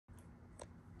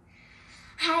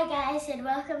Hi guys, and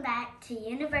welcome back to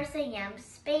Universal Yum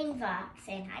Spain vlog.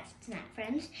 Saying hi to snack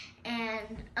friends,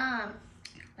 and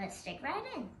let's stick right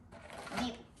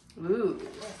in. Ooh,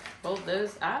 hold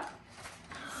those up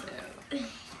so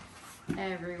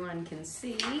everyone can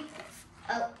see.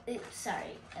 Oh, oops,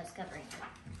 sorry, I was covering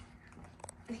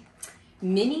it.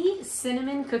 Mini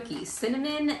cinnamon cookies,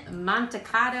 cinnamon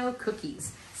mantecado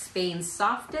cookies, Spain's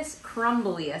softest,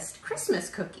 crumbliest Christmas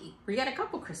cookie. We got a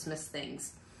couple Christmas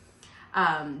things.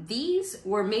 These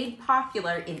were made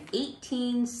popular in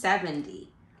 1870.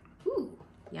 Ooh,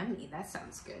 yummy, that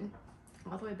sounds good.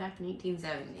 All the way back in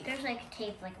 1870. There's like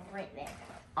tape like right there.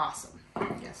 Awesome.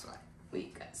 Guess what?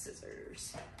 We've got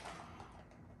scissors.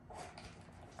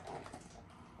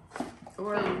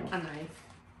 Or a knife.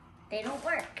 They don't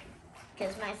work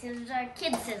because my scissors are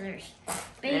kid scissors.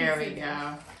 Baby There we scissors.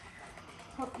 go.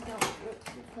 Hope you don't rip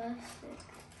the plastic.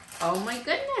 Oh my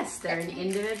goodness, they're an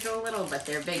individual little, but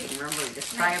they're big. And remember,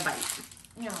 just try a bite.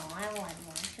 No, I want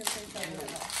one because they're so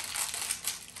little.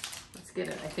 Let's get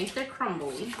it. I think they're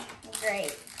crumbly.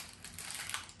 Great.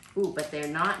 Ooh, but they're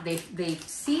not. They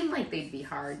seem like they'd be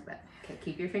hard, but okay,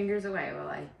 keep your fingers away while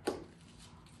I.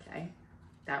 Okay,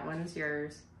 that one's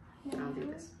yours. And I'll do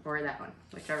this, or that one,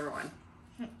 whichever one.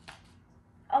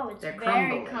 Oh, it's They're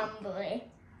very crumbly. crumbly.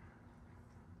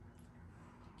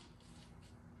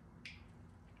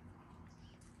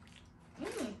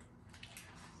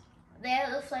 They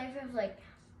have the flavor of like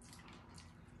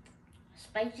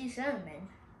spicy cinnamon.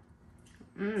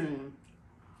 Mmm.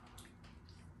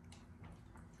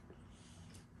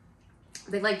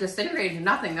 They like disintegrate into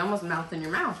nothing. They almost melt in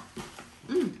your mouth.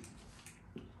 Mmm.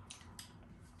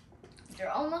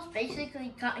 They're almost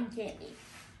basically cotton candy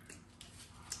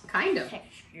Kind of.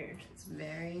 textured. It's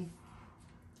very,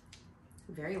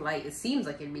 very light. It seems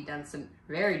like it'd be dense and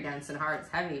very dense and hard. It's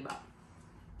heavy, but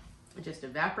it just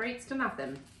evaporates to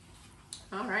nothing.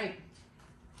 All right,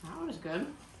 that was good.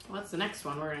 What's the next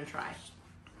one we're gonna try?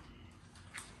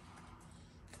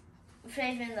 We're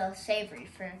saving the savory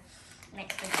for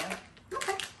next video.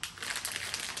 Okay.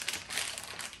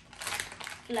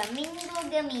 Flamingo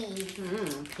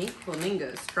gummies. Pink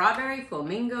flamingos, strawberry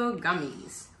flamingo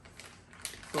gummies.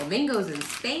 Flamingos in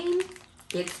Spain?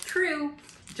 It's true.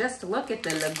 Just look at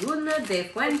the Laguna de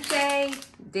Fuente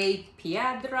de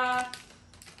Piedra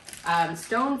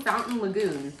Stone Fountain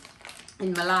Lagoon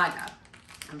in Malaga.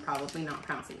 I'm probably not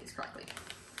pronouncing these correctly.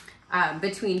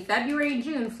 Between February and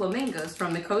June, flamingos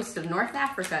from the coast of North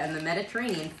Africa and the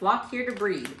Mediterranean flock here to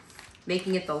breed,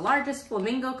 making it the largest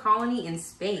flamingo colony in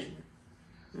Spain.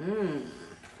 Can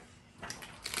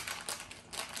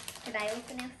I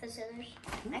open it with the scissors?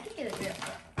 I can do it real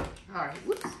quick. All right,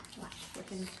 whoops. Watch.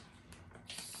 Looking.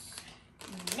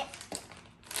 Nip.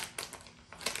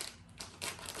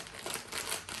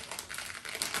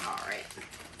 All right.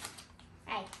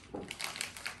 Hey.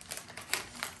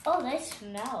 Oh, they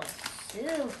smell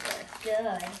super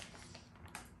good.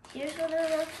 Here's one of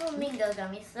those flamingo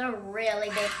gummies. They're really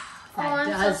big. Oh, That I'm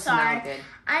so does smell sorry. good.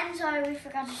 I'm sorry we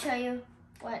forgot to show you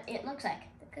what it looks like.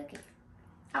 The cookie.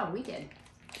 Oh, we did.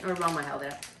 Or Mama held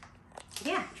it up.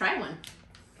 Yeah, try one.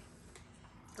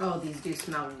 Oh, these do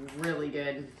smell really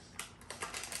good.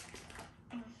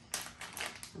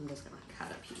 I'm just gonna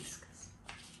cut a piece.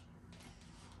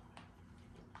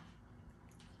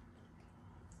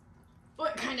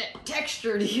 What kind of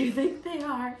texture do you think they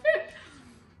are?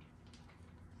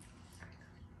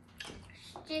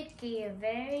 Sticky,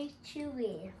 very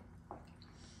chewy.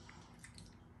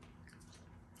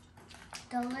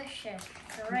 Delicious.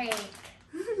 Great.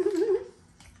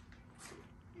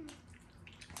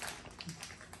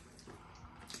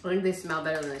 I think they smell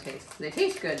better than they taste. They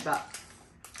taste good, but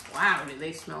wow, do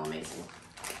they smell amazing.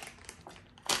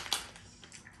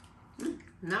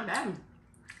 Not bad.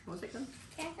 Was it good?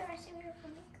 Can I have the rest of your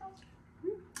flamingo?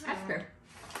 After.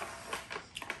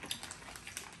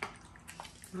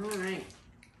 All right.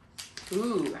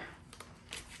 Ooh.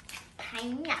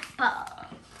 Pineapple.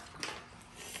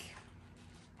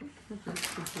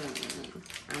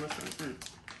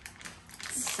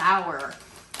 Sour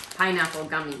pineapple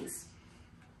gummies.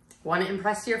 Want to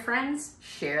impress your friends?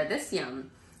 Share this yum.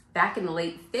 Back in the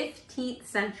late 15th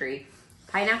century,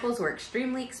 pineapples were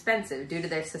extremely expensive due to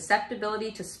their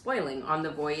susceptibility to spoiling on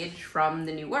the voyage from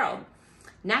the New World.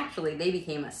 Naturally, they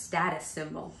became a status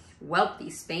symbol. Wealthy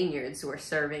Spaniards were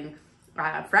serving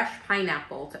fresh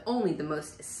pineapple to only the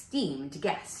most esteemed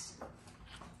guests.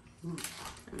 I'm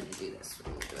going to do this. We're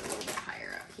going to do it a little bit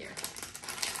higher up here.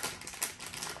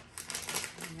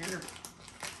 Here.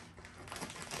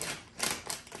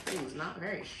 Thing's not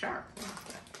very sharp. We'll have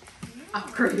to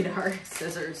upgrade our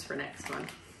scissors for next one.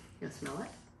 You want to smell it?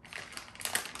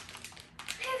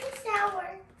 Very sour.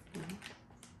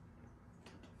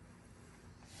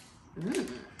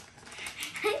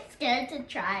 scared to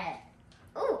try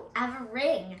it. Ooh, I have a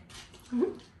ring.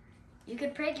 Mhm. You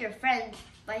could prank your friend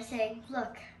by saying,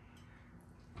 look,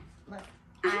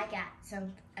 I got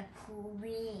a cool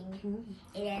ring.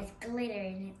 It has glitter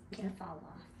and it can fall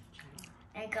off.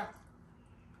 And go.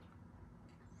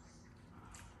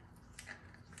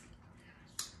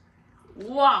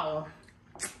 Wow.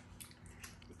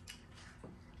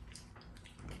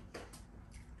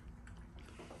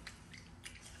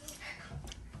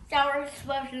 Sour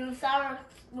explosion, sour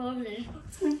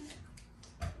explosion.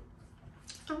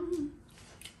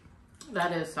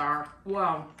 That is sour.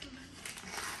 Wow.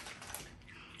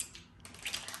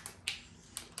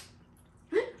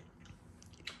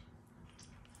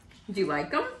 Do you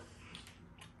like them?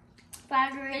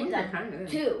 5 grade They're kinda good.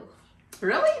 2.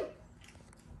 Really?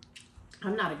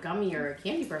 I'm not a gummy or a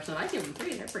candy person. I give them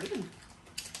 3. They're pretty good.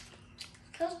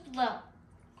 Because the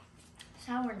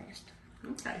sourness.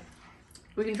 Okay.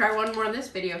 We can try one more in this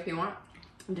video if you want.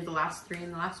 And do the last 3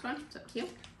 in the last one. It's up to you.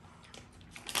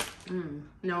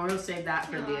 No, we'll save that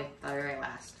for the very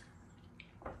last.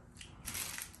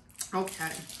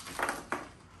 Okay.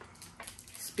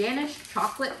 Spanish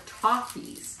chocolate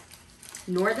toffees.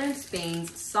 Northern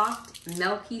Spain's soft,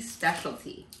 milky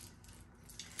specialty.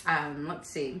 Let's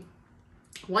see.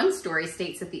 One story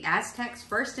states that the Aztecs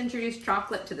first introduced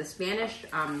chocolate to the Spanish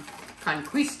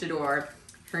conquistador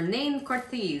Hernán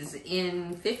Cortés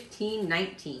in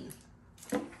 1519.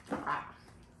 Wow.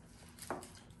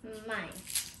 Mine.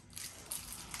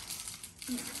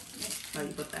 How do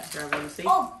you put that for everyone to see?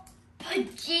 Oh,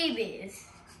 pajamas.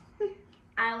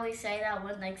 I always say that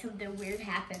when like something weird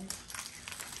happens.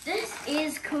 This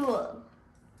is cool.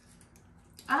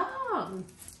 Oh.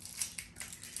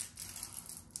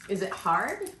 Is it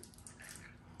hard?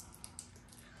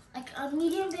 Like a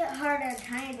medium bit hard and a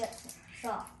tiny bit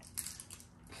soft.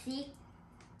 See?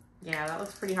 Yeah, that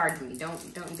looks pretty hard to me.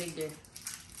 Don't dig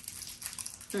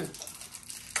your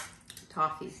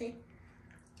toffee. See?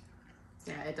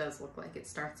 Yeah, it does look like it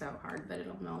starts out hard, but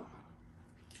it'll melt.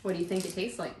 What do you think it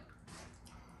tastes like?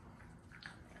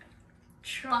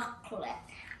 Chocolate.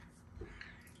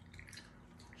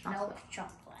 Milk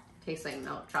chocolate. Tastes like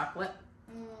milk chocolate.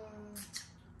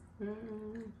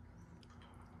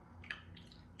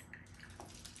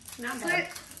 Not bad.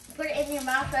 Put it in your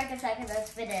mouth for like a second and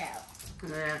spit it out.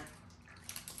 Nah.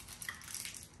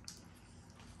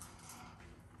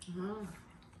 Oh.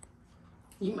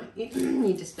 You might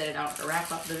need to spit it out to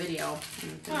wrap up the video.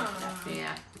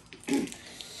 Yeah.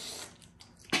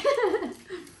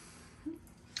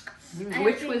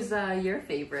 Which was your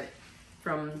favorite?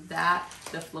 From that,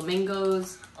 the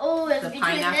flamingos? Oh, it's the between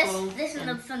pineapple this and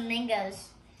the flamingos.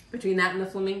 Between that and the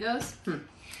flamingos? I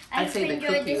I'd say the enjoyed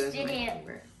cookie this was my video.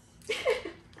 favorite.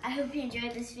 I hope you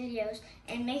enjoyed this video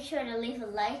and make sure to leave a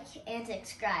like and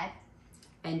subscribe.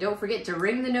 And don't forget to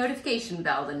ring the notification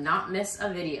bell to not miss a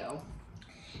video.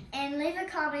 And leave a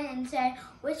comment and say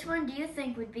which one do you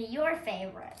think would be your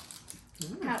favorite.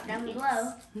 Comment down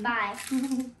below. Bye.